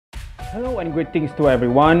Hello and greetings to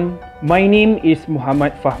everyone. My name is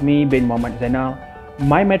Muhammad Fahmi bin Muhammad Zainal.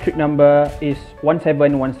 My metric number is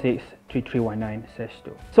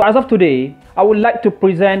 17163319/2. So as of today, I would like to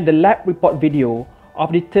present the lab report video of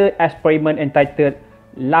the third experiment entitled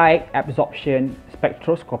Light Absorption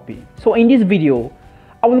Spectroscopy. So in this video,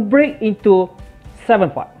 I will break into 7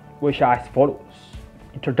 parts, which are as follows: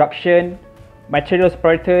 introduction, material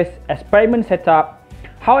apparatus, experiment setup,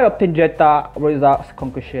 how I obtained data, results,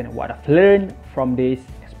 conclusion, what I've learned from this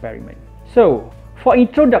experiment. So, for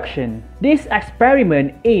introduction, this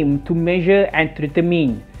experiment aimed to measure and to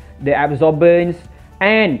determine the absorbance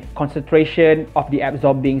and concentration of the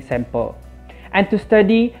absorbing sample, and to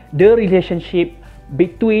study the relationship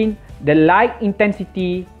between the light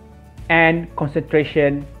intensity and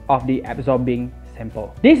concentration of the absorbing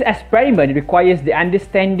sample. This experiment requires the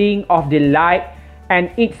understanding of the light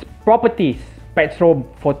and its properties,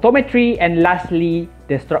 spectrophotometry, and lastly,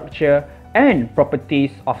 the structure and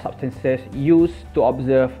properties of substances used to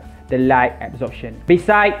observe the light absorption.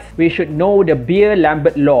 Besides, we should know the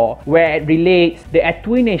beer-lambert law, where it relates the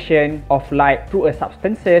attenuation of light through a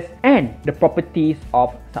substances and the properties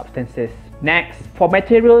of substances. Next, for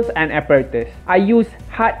materials and apparatus, I use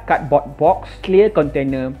hard cardboard box, clear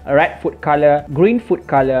container, red food color, green food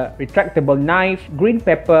color, retractable knife, green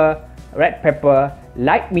pepper, red pepper,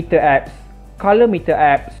 light meter apps, color meter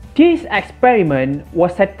apps. This experiment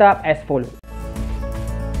was set up as follows.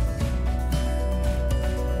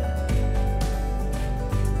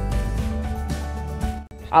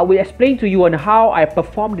 I will explain to you on how I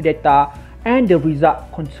performed the data and the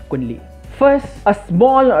result consequently. First, a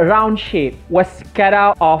small round shape was cut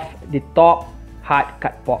out of the top hard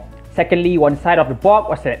cardboard. Secondly, one side of the box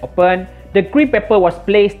was left open. The green pepper was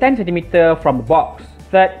placed 10 cm from the box.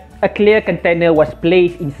 Third, a clear container was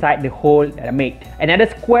placed inside the hole that I made. Another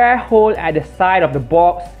square hole at the side of the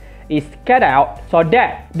box is cut out so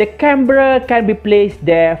that the camera can be placed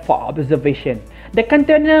there for observation. The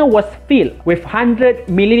container was filled with 100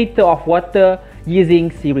 ml of water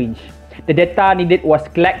using syringe. The data needed was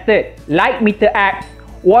collected. Light meter apps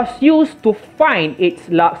was used to find its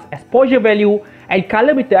lux exposure value, and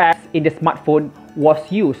color meter apps in the smartphone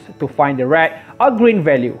was used to find the red or green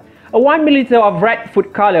value. A 1 ml of red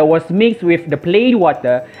food color was mixed with the plain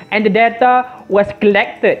water, and the data was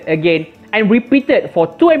collected again and repeated for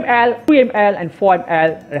 2 ml, 3 ml, and 4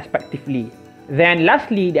 ml respectively. Then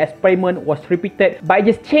lastly, the experiment was repeated by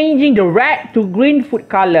just changing the red to green food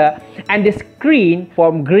color and the screen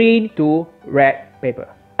from green to red paper.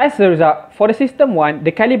 As a result, for the system 1,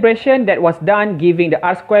 the calibration that was done giving the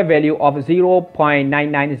R-square value of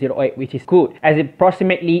 0.9908, which is good, as it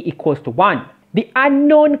approximately equals to 1. The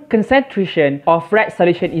unknown concentration of red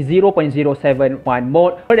solution is 0.071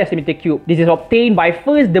 mole per decimeter cube. This is obtained by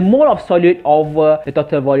first the mole of solute over the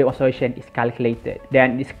total volume of solution is calculated.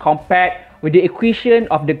 Then it is compared with the equation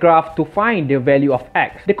of the graph to find the value of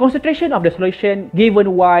X, the concentration of the solution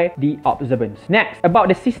given Y, the observance. Next, about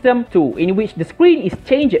the system 2, in which the screen is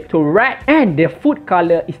changed to red and the food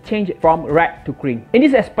color is changed from red to green. In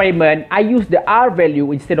this experiment, I used the R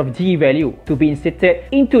value instead of G value to be inserted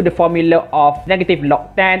into the formula of negative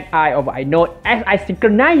log 10 I over I naught, as I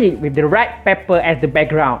synchronize it with the red pepper as the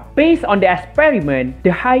background. Based on the experiment,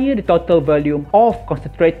 the higher the total volume of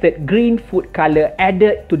concentrated green food color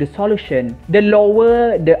added to the solution, the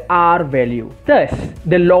lower the R value, thus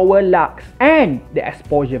the lower lux and the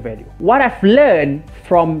exposure value. What I've learned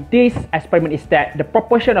from this experiment is that the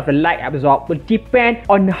proportion of the light absorbed will depend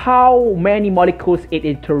on how many molecules it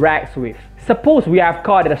interacts with. Suppose we have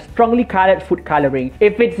got a strongly colored food coloring.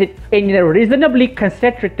 If it's in a reasonably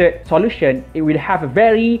concentrated solution, it will have a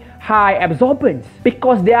very high absorbance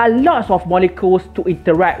because there are lots of molecules to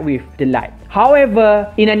interact with the light.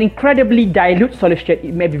 However, in an incredibly dilute solution,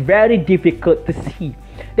 it may be very difficult to see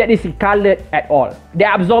that is colored at all. The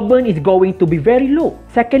absorbance is going to be very low.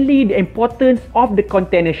 Secondly, the importance of the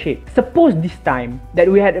container shape. Suppose this time that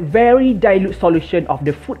we had a very dilute solution of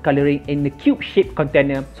the food coloring in the cube-shaped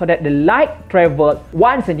container so that the light traveled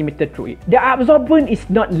 1 cm through it. The absorbance is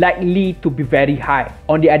not likely to be very high.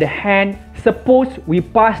 On the other hand, suppose we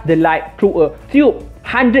pass the light through a tube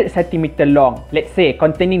 100 cm long, let's say,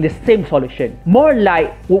 containing the same solution. More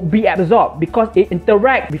light would be absorbed because it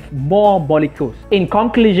interacts with more molecules. In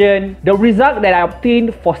conclusion, the result that I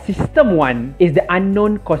obtained for system 1 is the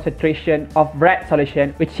unknown concentration of red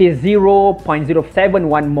solution, which is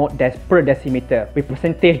 0.071 mole per decimeter with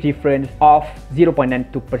percentage difference of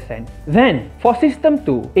 0.92%. Then, for system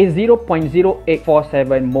 2 is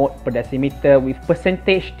 0.0847 mole per decimeter with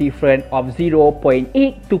percentage difference of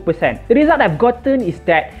 0.82%. The result I've gotten is is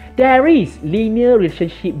that there is linear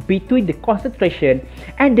relationship between the concentration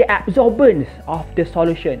and the absorbance of the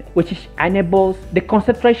solution, which enables the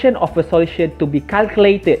concentration of a solution to be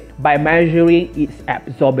calculated by measuring its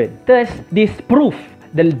absorbance. Thus, this proves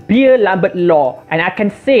the beer-lambert law, and I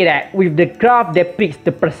can say that with the graph depicts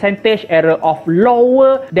the percentage error of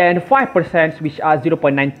lower than 5%, which are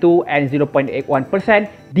 0.92 and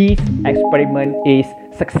 0.81%, this experiment is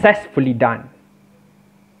successfully done.